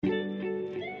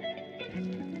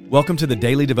Welcome to the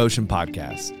Daily Devotion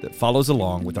Podcast that follows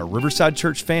along with our Riverside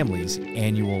Church family's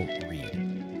annual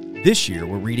read. This year,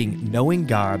 we're reading Knowing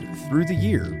God Through the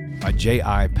Year by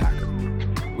J.I. Packer.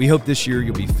 We hope this year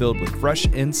you'll be filled with fresh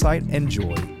insight and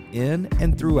joy in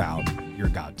and throughout your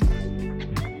God time.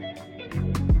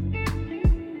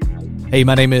 Hey,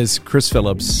 my name is Chris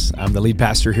Phillips. I'm the lead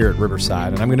pastor here at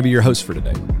Riverside, and I'm going to be your host for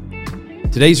today.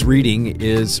 Today's reading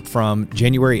is from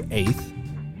January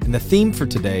 8th, and the theme for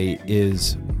today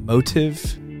is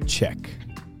Motive Check.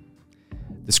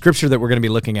 The scripture that we're going to be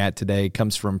looking at today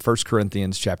comes from 1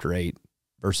 Corinthians chapter 8,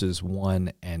 verses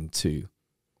 1 and 2.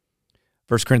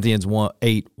 1 Corinthians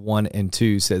 8, 1 and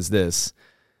 2 says this,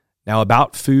 "Now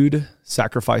about food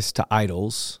sacrificed to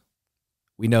idols,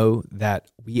 we know that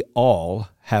we all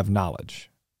have knowledge.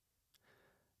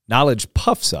 Knowledge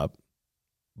puffs up,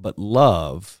 but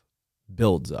love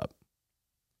builds up.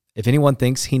 If anyone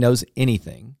thinks he knows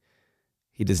anything,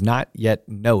 he does not yet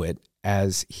know it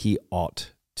as he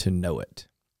ought to know it."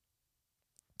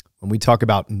 When we talk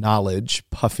about knowledge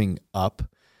puffing up,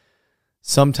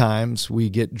 sometimes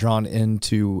we get drawn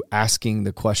into asking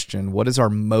the question, what is our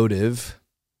motive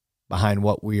behind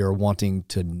what we are wanting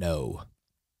to know?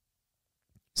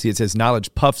 See, it says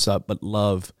knowledge puffs up, but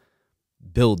love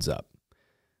builds up.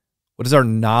 What does our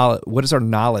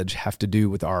knowledge have to do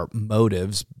with our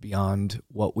motives beyond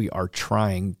what we are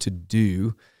trying to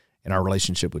do in our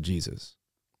relationship with Jesus?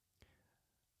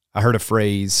 I heard a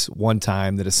phrase one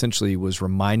time that essentially was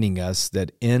reminding us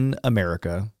that in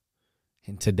America,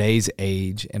 in today's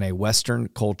age, in a Western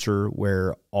culture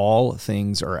where all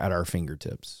things are at our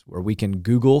fingertips, where we can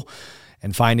Google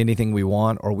and find anything we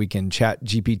want, or we can chat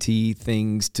GPT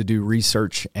things to do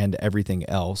research and everything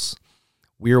else,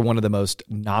 we are one of the most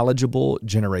knowledgeable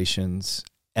generations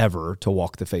ever to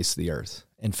walk the face of the earth.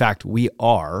 In fact, we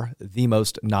are the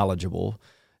most knowledgeable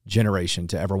generation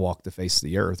to ever walk the face of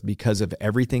the earth because of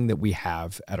everything that we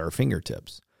have at our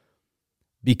fingertips.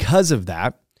 Because of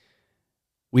that,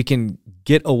 we can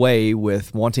get away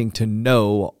with wanting to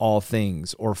know all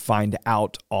things or find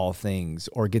out all things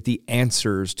or get the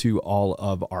answers to all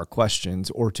of our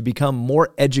questions or to become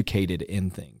more educated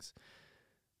in things.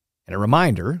 And a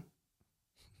reminder,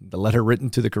 the letter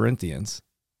written to the Corinthians,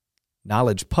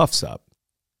 knowledge puffs up,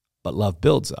 but love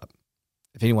builds up.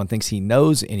 If anyone thinks he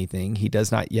knows anything, he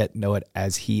does not yet know it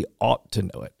as he ought to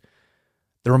know it.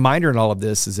 The reminder in all of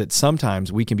this is that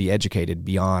sometimes we can be educated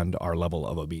beyond our level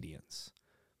of obedience.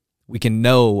 We can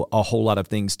know a whole lot of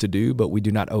things to do, but we do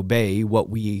not obey what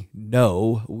we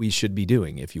know we should be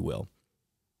doing, if you will.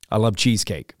 I love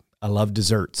cheesecake. I love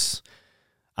desserts.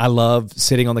 I love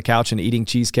sitting on the couch and eating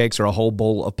cheesecakes or a whole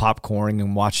bowl of popcorn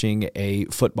and watching a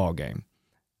football game.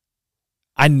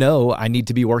 I know I need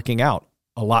to be working out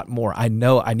a lot more. I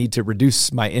know I need to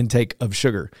reduce my intake of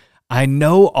sugar. I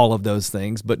know all of those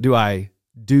things, but do I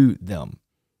do them?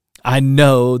 I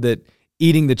know that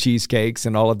eating the cheesecakes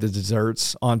and all of the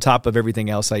desserts on top of everything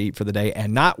else I eat for the day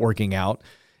and not working out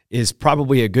is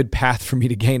probably a good path for me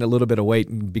to gain a little bit of weight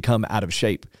and become out of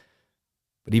shape.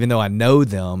 But even though I know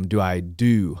them, do I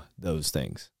do those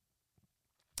things?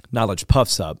 Knowledge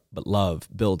puffs up, but love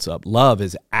builds up. Love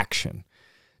is action.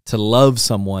 To love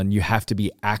someone, you have to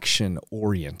be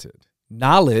action-oriented.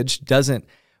 Knowledge doesn't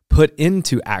put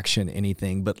into action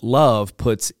anything, but love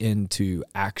puts into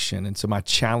action. And so my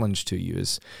challenge to you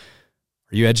is,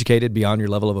 are you educated beyond your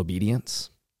level of obedience?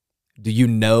 Do you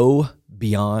know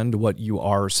beyond what you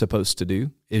are supposed to do?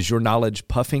 Is your knowledge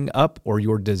puffing up or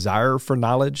your desire for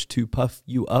knowledge to puff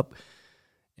you up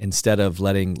instead of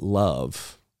letting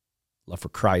love for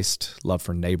Christ, love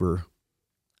for neighbor,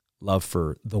 love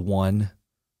for the one,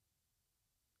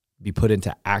 be put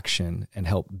into action and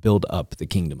help build up the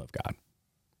kingdom of God?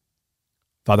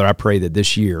 Father, I pray that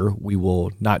this year we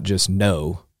will not just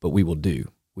know, but we will do.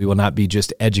 We will not be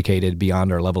just educated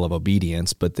beyond our level of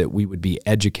obedience, but that we would be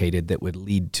educated that would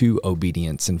lead to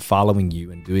obedience and following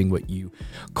you and doing what you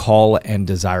call and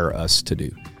desire us to do.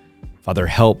 Father,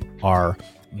 help our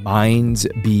minds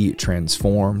be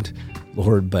transformed,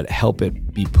 Lord, but help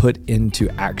it be put into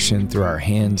action through our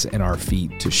hands and our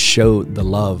feet to show the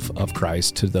love of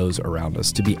Christ to those around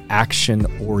us, to be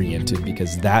action-oriented,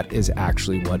 because that is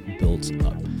actually what builds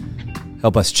up.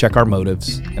 Help us check our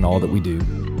motives in all that we do.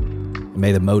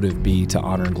 May the motive be to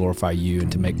honor and glorify you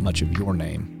and to make much of your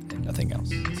name and nothing else.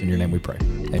 It's in your name we pray.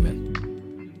 Amen.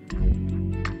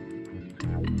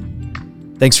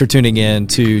 Thanks for tuning in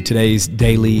to today's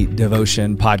Daily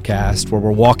Devotion podcast, where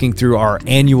we're walking through our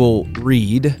annual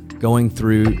read, going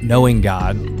through Knowing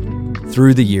God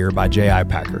Through the Year by J.I.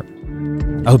 Packer.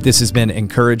 I hope this has been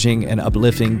encouraging and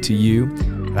uplifting to you,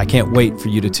 and I can't wait for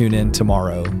you to tune in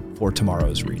tomorrow for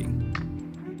tomorrow's reading.